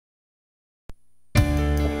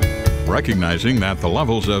Recognizing that the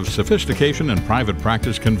levels of sophistication in private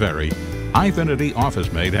practice can vary, iFinity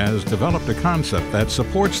OfficeMate has developed a concept that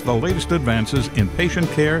supports the latest advances in patient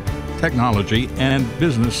care, technology, and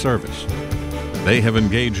business service. They have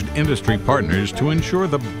engaged industry partners to ensure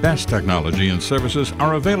the best technology and services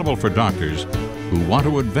are available for doctors who want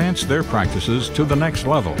to advance their practices to the next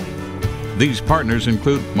level. These partners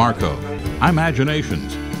include Marco,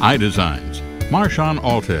 iMaginations, iDesigns, Marchon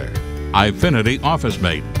Altair, iFinity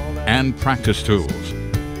OfficeMate, and Practice Tools.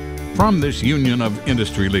 From this union of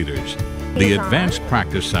industry leaders, the Advanced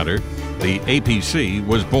Practice Center, the APC,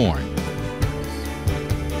 was born.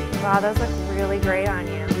 Wow, those look really great on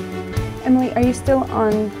you. Emily, are you still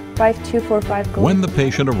on 5245 Gold? When the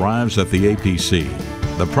patient arrives at the APC,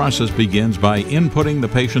 the process begins by inputting the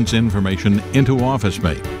patient's information into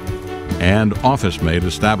OfficeMate. And OfficeMate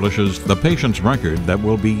establishes the patient's record that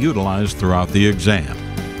will be utilized throughout the exam.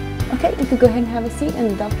 Okay, you could go ahead and have a seat and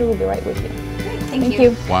the doctor will be right with you. Great, Thank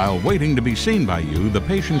you. While waiting to be seen by you, the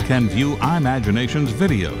patient can view iMaginations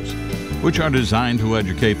videos, which are designed to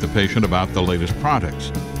educate the patient about the latest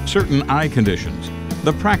products, certain eye conditions,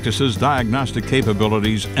 the practice's diagnostic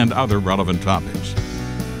capabilities, and other relevant topics.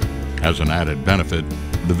 As an added benefit,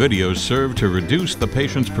 the videos serve to reduce the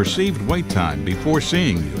patient's perceived wait time before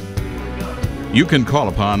seeing you. You can call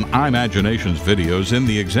upon iMaginations videos in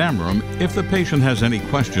the exam room if the patient has any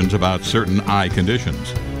questions about certain eye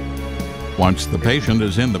conditions. Once the patient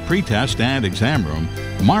is in the pretest and exam room,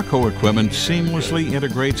 Marco equipment seamlessly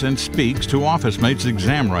integrates and speaks to OfficeMate's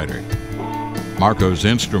exam writer. Marco's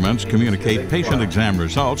instruments communicate patient exam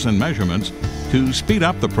results and measurements to speed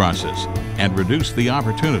up the process and reduce the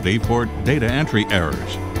opportunity for data entry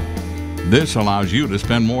errors. This allows you to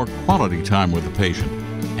spend more quality time with the patient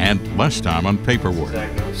and less time on paperwork.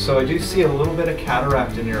 So I do see a little bit of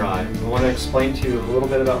cataract in your eye. I want to explain to you a little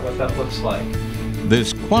bit about what that looks like.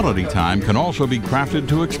 This quality time can also be crafted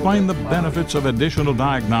to explain the benefits of additional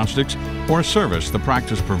diagnostics or service the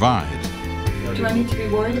practice provides. Do I need to be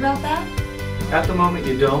worried about that? At the moment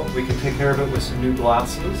you don't. We can take care of it with some new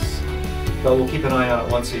glasses, but we'll keep an eye on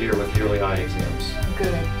it once a year with yearly eye exams.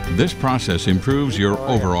 Good. This process improves your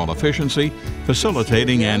overall efficiency,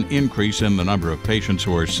 facilitating an increase in the number of patients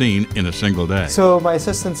who are seen in a single day. So my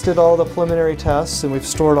assistants did all the preliminary tests and we've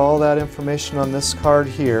stored all that information on this card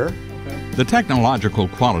here. The technological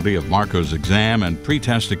quality of Marco's exam and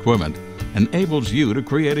pretest equipment enables you to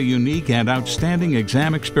create a unique and outstanding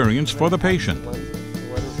exam experience for the patient.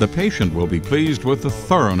 The patient will be pleased with the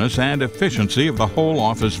thoroughness and efficiency of the whole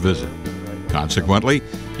office visit. Consequently,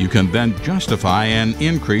 you can then justify an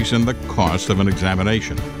increase in the cost of an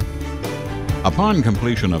examination. Upon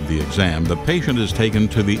completion of the exam, the patient is taken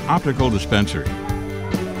to the optical dispensary.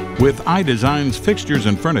 With iDesign's fixtures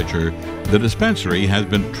and furniture, the dispensary has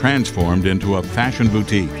been transformed into a fashion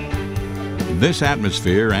boutique. This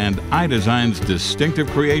atmosphere and iDesign's distinctive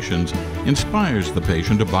creations inspires the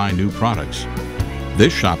patient to buy new products.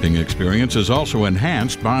 This shopping experience is also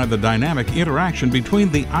enhanced by the dynamic interaction between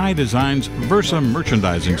the iDesign's Versa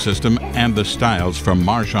merchandising system and the styles from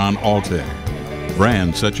Marchon Altair.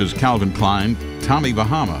 Brands such as Calvin Klein, Tommy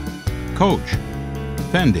Bahama, Coach,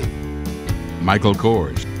 Fendi, Michael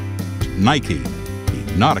Kors, Nike,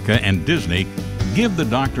 Nautica, and Disney give the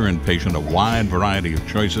doctor and patient a wide variety of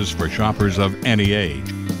choices for shoppers of any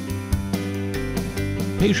age.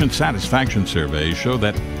 Patient satisfaction surveys show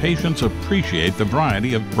that patients appreciate the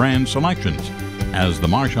variety of brand selections, as the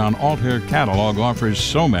Marchon Altair catalog offers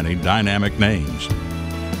so many dynamic names.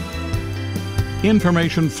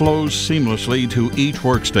 Information flows seamlessly to each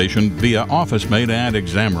workstation via OfficeMate and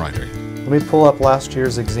ExamWriter. Let me pull up last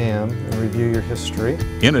year's exam and review your history.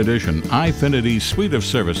 In addition, iFinity's suite of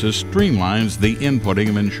services streamlines the inputting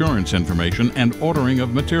of insurance information and ordering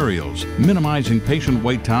of materials, minimizing patient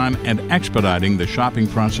wait time and expediting the shopping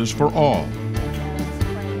process for all.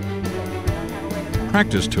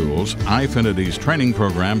 Practice Tools, iFinity's training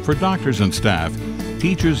program for doctors and staff,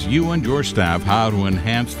 teaches you and your staff how to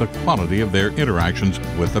enhance the quality of their interactions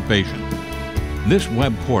with the patient. This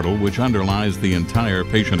web portal, which underlies the entire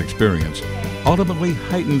patient experience, ultimately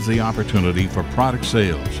heightens the opportunity for product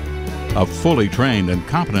sales. A fully trained and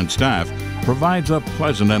competent staff provides a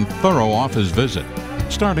pleasant and thorough office visit,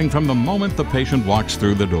 starting from the moment the patient walks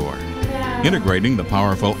through the door. Integrating the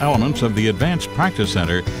powerful elements of the Advanced Practice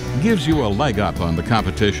Center gives you a leg up on the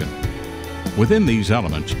competition. Within these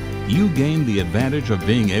elements, you gain the advantage of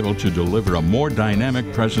being able to deliver a more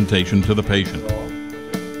dynamic presentation to the patient.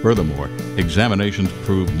 Furthermore, examinations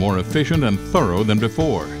prove more efficient and thorough than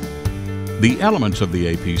before. The elements of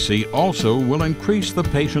the APC also will increase the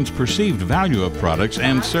patient's perceived value of products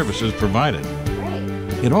and services provided.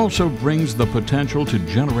 It also brings the potential to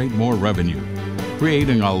generate more revenue,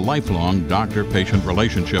 creating a lifelong doctor-patient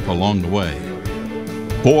relationship along the way.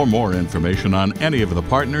 For more information on any of the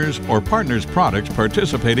partners or partners products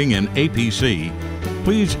participating in APC,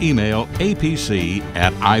 please email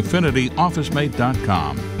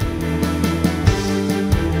apc@ifinityofficemate.com.